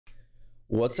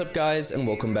What's up guys, and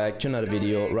welcome back to another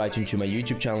video right into my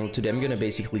YouTube channel. Today I'm gonna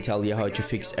basically tell you how to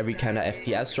fix every kind of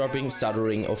FPS dropping,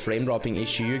 stuttering or frame dropping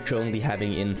issue you're currently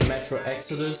having in Metro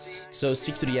Exodus. So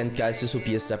stick to the end guys, this will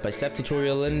be a step-by-step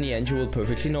tutorial, and in the end you will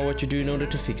perfectly know what to do in order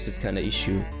to fix this kind of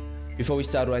issue. Before we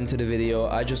start right into the video,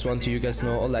 I just want to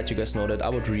let you guys know that I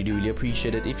would really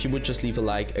appreciate it if you would just leave a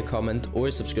like, a comment or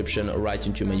a subscription right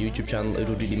into my YouTube channel. It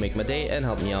would really make my day and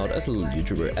help me out as a little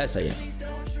YouTuber as I am.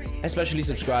 Especially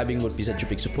subscribing would be such a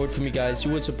big support for me guys.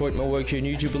 You would support my work here on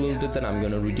YouTube a little bit, and I'm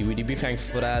gonna really be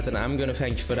thankful for that, and I'm gonna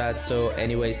thank you for that. So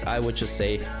anyways, I would just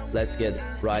say let's get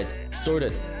right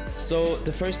started. So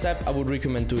the first step I would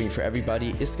recommend doing for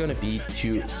everybody is gonna be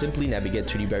to simply navigate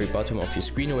to the very bottom of your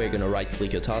screen, where you're gonna right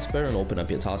click your taskbar and open up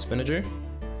your task manager.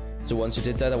 So once you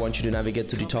did that, I want you to navigate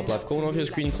to the top left corner of your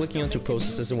screen, clicking onto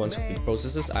processes, and once you click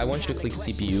processes, I want you to click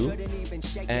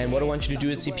CPU. And what I want you to do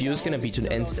with CPU is going to be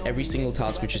to end every single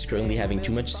task which is currently having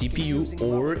too much CPU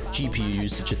or GPU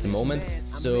usage at the moment.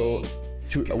 So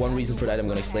one reason for that, I'm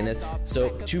going to explain it. So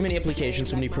too many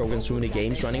applications, too many programs, too many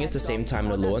games running at the same time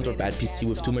on a low-end or bad PC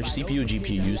with too much CPU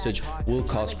GPU usage will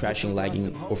cause crashing,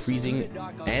 lagging or freezing,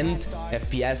 and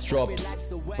FPS drops,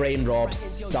 frame drops,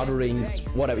 stutterings,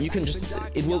 whatever.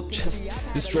 It will just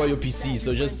destroy your PC.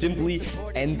 So just simply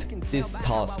end this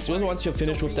task. So once you're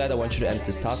finished with that, I want you to end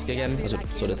this task again,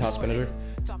 so the task manager.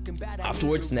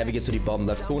 Afterwards, navigate to the bottom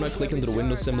left corner, click on the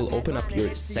Windows symbol, open up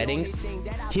your settings,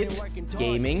 hit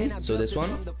gaming, so this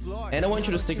one, and I want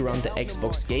you to stick around the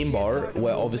Xbox game bar,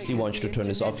 where I obviously want you to turn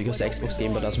this off because the Xbox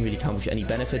game bar doesn't really come with any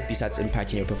benefit besides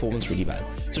impacting your performance really bad.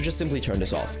 So just simply turn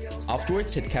this off.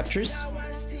 Afterwards, hit captures,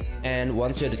 and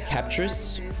once you hit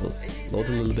captures, we'll load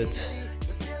a little bit.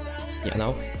 Yeah,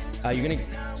 now you're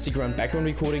gonna stick around background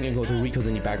recording and go to record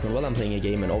in the background while I'm playing a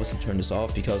game, and obviously turn this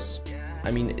off because I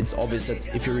mean, it's obvious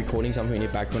that if you're recording something in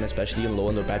your background, especially on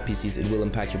low-end or bad PCs, it will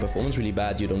impact your performance really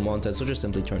bad. You don't want that, so just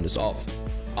simply turn this off.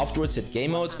 Afterwards, hit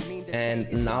game mode, and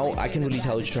now I can really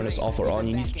tell you to turn this off or on.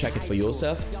 You need to check it for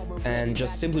yourself, and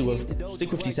just simply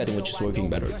stick with the setting which is working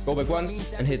better. Go back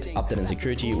once and hit update and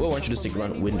security. We want you to stick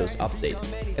around Windows Update.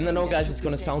 And I know guys, it's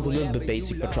gonna sound a little bit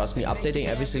basic, but trust me, updating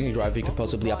every single driver you could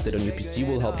possibly update on your PC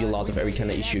will help you a lot of every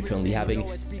kind of issue you're currently having,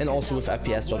 and also with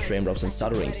FPS drops, frame drops and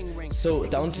stutterings. So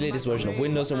download the latest version of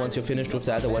Windows, and once you're finished with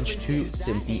that, I want you to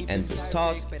simply end this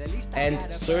task and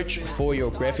search for your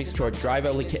graphics card driver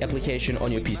application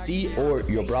on your PC or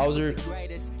your browser,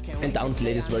 and download the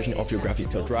latest version of your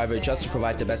graphics card driver just to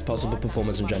provide the best possible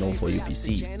performance in general for your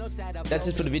PC. That's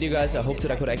it for the video guys. I hope that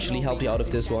I could actually help you out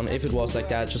of this one. If it was like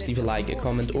that, just leave a like, a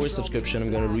comment or a subscription. I'm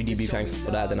gonna really be thankful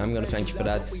for that, and I'm gonna thank you for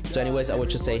that. So anyways, I would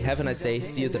just say have a nice day,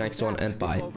 see you at the next one, and bye.